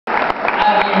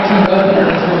I guarantee most of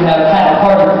this room have had a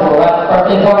party before, right?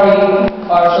 Birthday party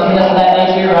or something of that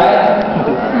nature, right?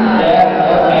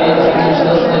 Yeah, okay, you're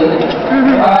still sleeping.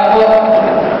 Alright, well,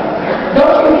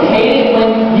 don't you hate it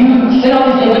when you send all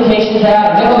these invitations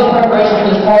out, make all these preparations for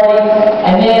this party,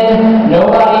 and then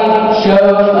nobody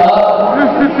shows up?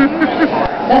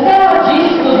 That's not how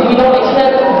Jesus feels when we don't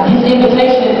accept his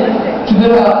invitation to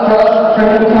go out for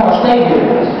him to become our Savior.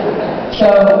 So,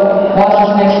 watch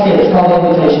this next skit. It's called The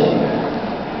Invitation.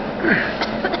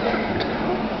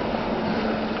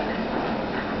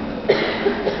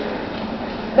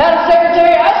 Madam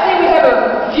Secretary, I see we have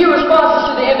a few responses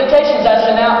to the invitations I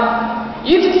sent out.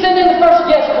 You can send in the first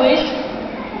guest, please.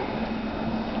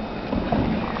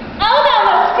 Oh, thou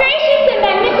most gracious and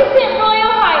magnificent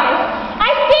Royal Highness, I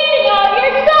stand in awe of your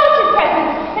exalted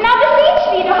presence, and I beseech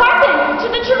thee to hearken to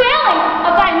the travailing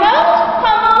of thy most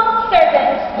humble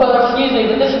servant. Well, excuse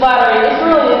me, but this flattery is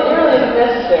really isn't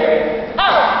necessary.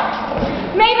 Oh,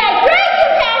 may thy great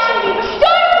compassion be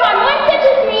bestowed upon one such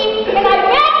as me, and I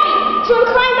beg thee to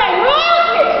incline thy royal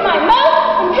ear to my most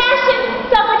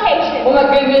impassioned supplication. Oh my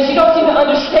goodness, you don't seem to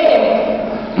understand.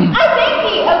 I thank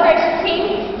thee, O gracious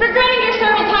King, for granting your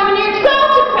servant time in your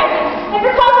exalted presence, and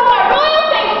for causing thy royal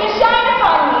face to shine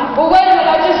upon me. Well, wait a minute,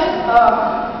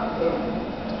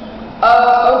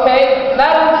 okay.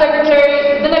 Madam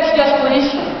Secretary, the next guest, please.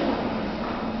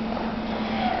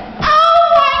 Oh,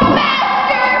 my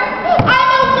master! I'm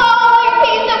a lonely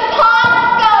piece of pond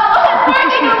scum,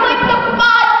 worthy to lick the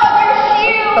bottom of your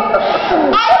shoe.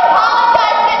 I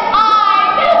apologize that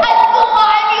a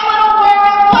slimy little worm,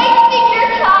 am wasting your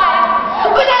time,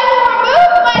 but I will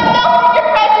remove myself from your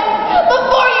presence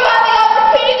before you have the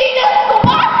opportunity to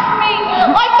squash me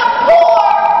like the poor,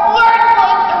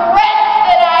 worthless wretch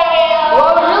that I am. Well,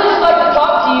 I would really just like to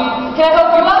talk to you. Can I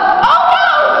help you up? Oh no!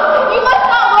 You must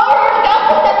not lower yourself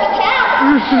to such a task.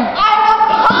 I'm a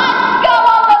pond scum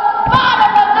on the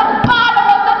bottom of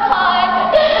the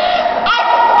pond. I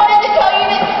just wanted to tell you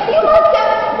that you must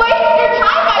have wasted your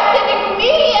time by sending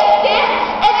me a stamp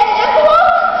and an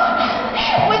envelope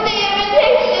with the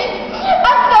invitation.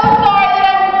 I'm so sorry that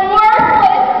I'm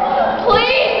worthless.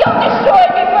 Please don't destroy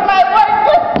me for my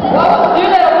worthlessness. Well, let's do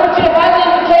that. I want you to have the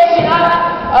invitation.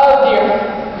 Oh dear.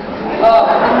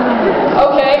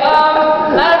 Okay,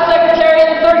 Madam Secretary,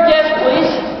 the third guest,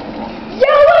 please. You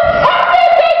attacked me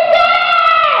big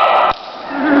man!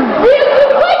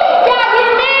 What you got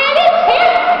here, man? It's him!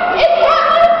 It's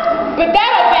happening! But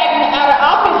that old bag in the outer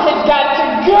office has got to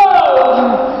go.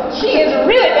 She is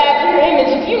really bad for your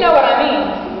image, if you know what I mean.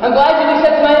 I'm glad you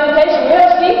accepted my invitation. You know,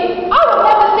 Steve? I would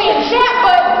love to see him chat,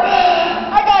 but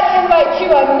I gotta invite you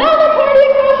to another party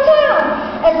across town.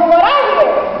 And from what I hear,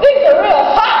 things are real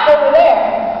hot over there.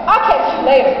 I'll catch you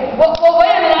later. Well,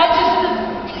 wait a minute.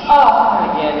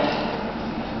 Again.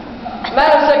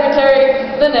 Madam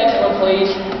Secretary, the next one,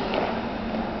 please.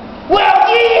 Well,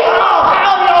 yeehaw!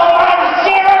 Howdy, all right,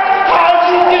 Sheriff?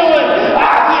 How you doing?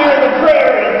 I'm here in the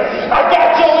prairie. I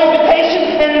got your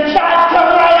invitation and decided to come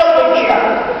right over here.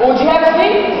 Well, would you have a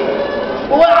seat?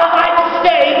 Well, I might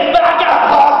stay, but I gotta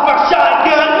pause my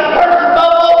shotgun, hurt the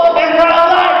bubble, and run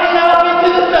lightning off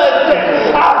into the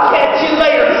sunset. I'll catch you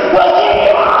later. Well,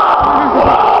 yeehaw!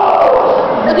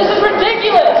 Whoa! Well, this is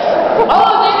ridiculous. All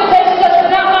those invitations I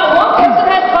sent out, not one person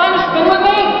has time to spend with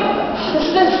me. This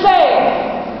is insane.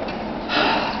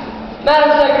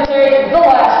 Madam Secretary, the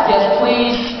last guest,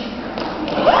 please.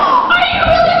 Are you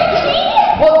really the king?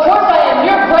 Well, of course I am.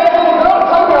 You're a brave little girl to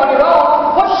come here on your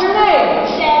own. What's your name?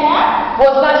 Jenna?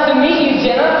 Well, it's nice to meet you,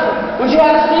 Jenna. Would you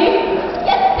have a seat?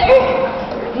 Yes, sir.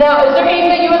 Now, is there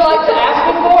anything you would like to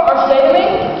ask me for or say to me?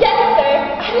 Yes,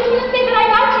 sir. I just want to say that I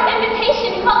got your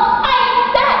invitation called I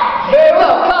accept. Very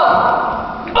well, come.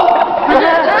 Oh.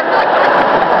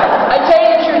 I tell you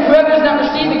the truth, whoever does not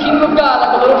receive the kingdom of God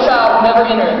like a little child will never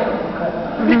enter it.